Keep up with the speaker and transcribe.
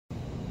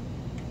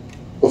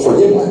Well,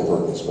 forgive my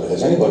impertinence, but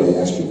has anybody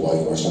asked you why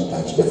you are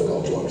sometimes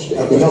difficult to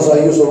understand? Because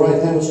I use the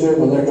right hemisphere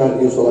when they're trying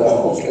to use the left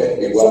hemisphere.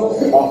 Okay, well,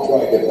 I'll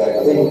try to get back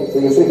to that.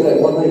 So you see that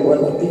when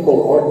the people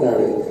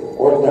ordinary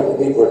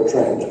people are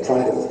trained to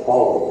try to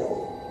follow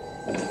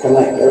and to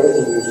connect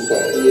everything you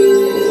say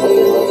with what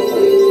they're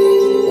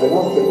they're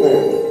not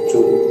prepared to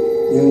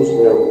use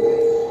their...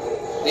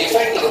 The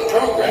effect of the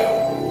program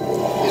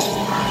is...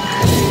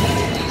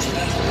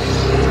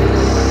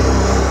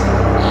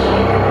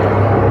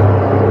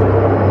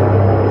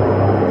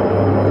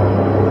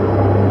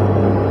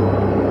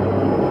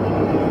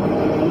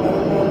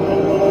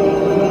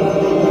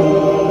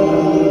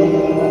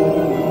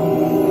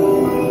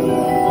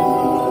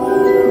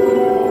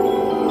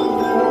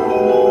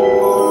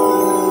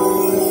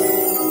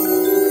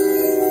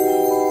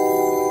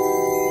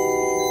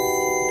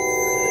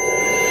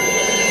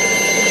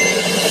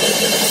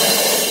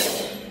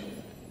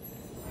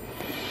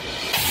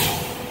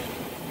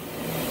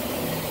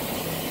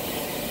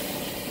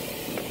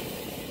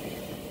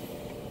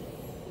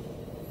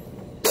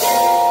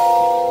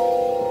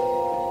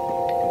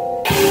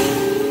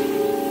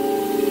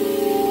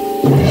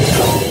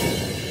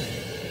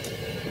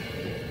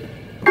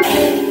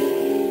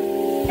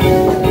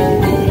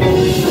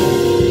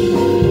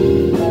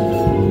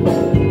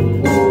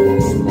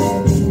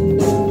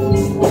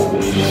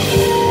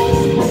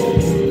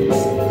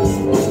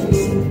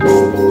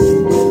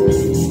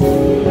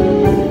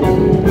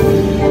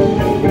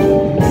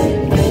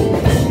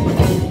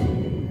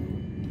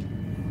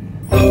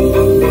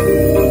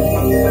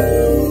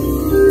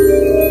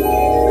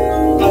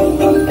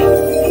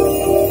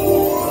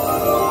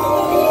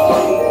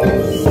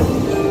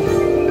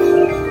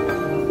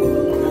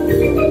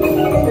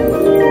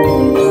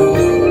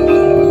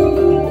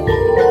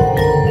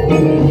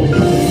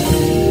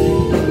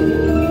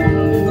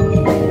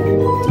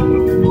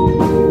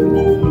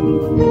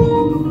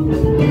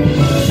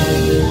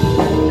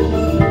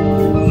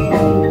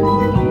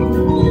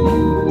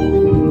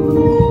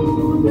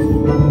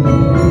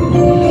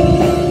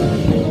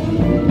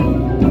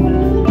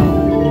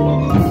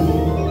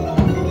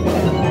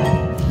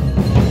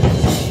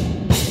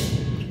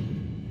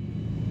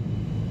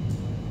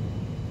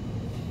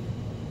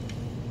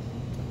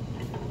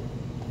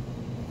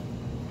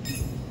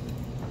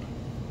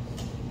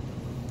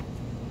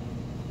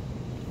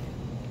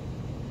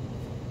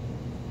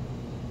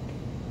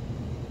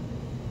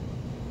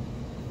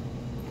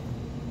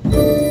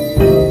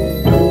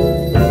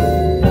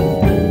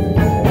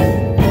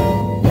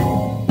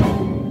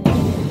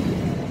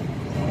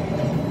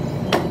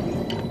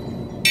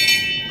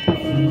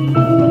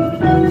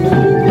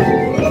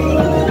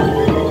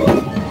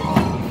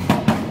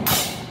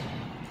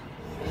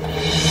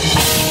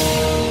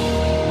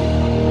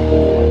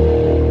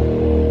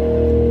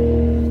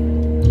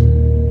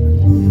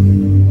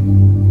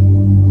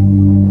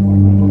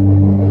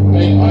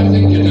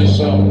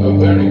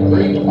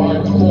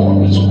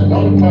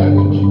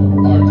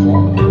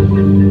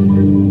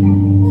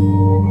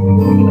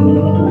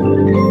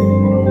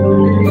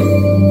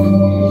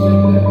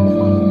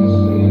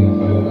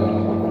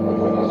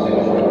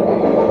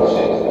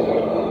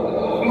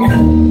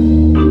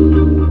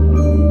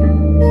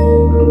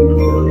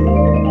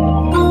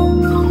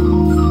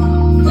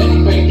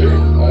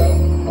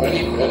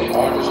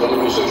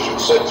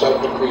 Sets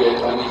out to create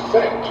an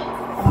effect.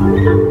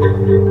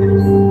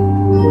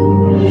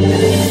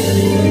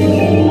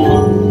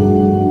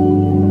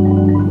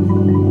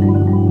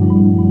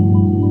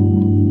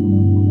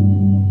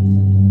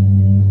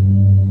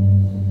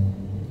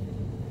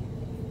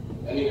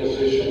 Any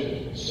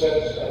musician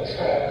sets a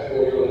track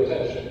for your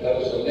attention. That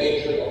is the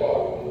nature of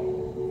art.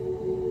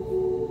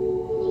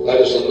 That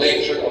is the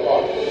nature of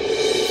art.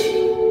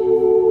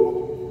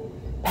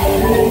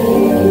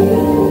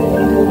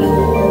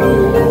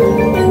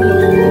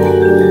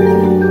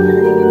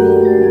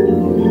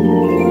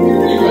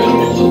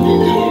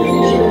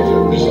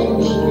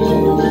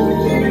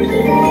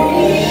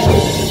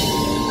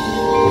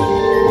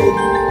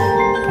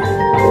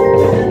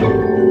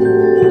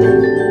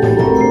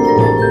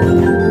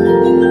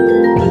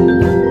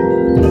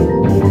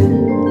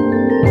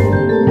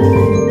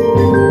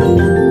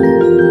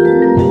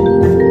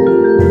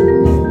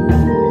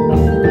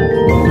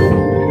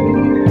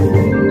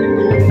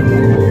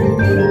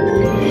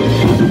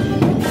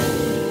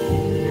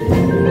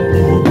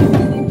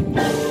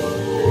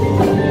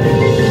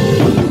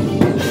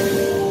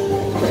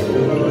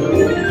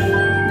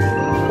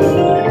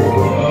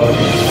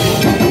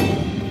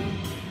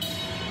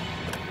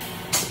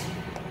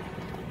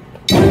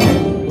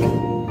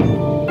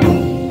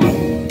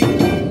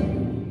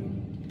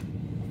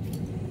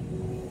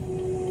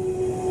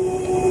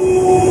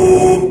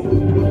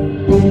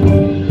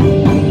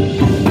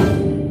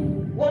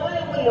 Why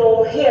are we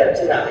all here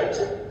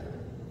tonight?